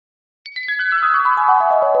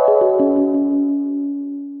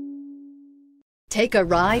Take a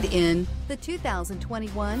ride in the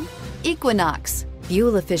 2021 Equinox.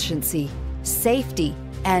 Fuel efficiency, safety,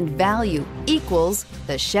 and value equals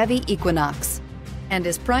the Chevy Equinox and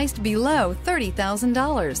is priced below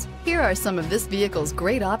 $30,000. Here are some of this vehicle's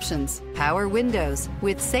great options: power windows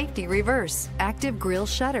with safety reverse, active grille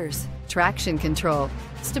shutters, traction control,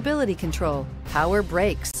 stability control, power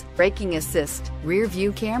brakes, braking assist, rear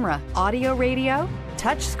view camera, audio radio,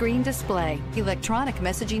 touchscreen display, electronic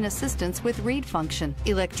messaging assistance with read function,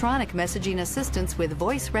 electronic messaging assistance with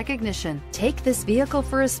voice recognition. Take this vehicle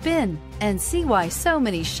for a spin and see why so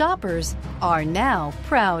many shoppers are now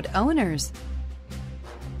proud owners.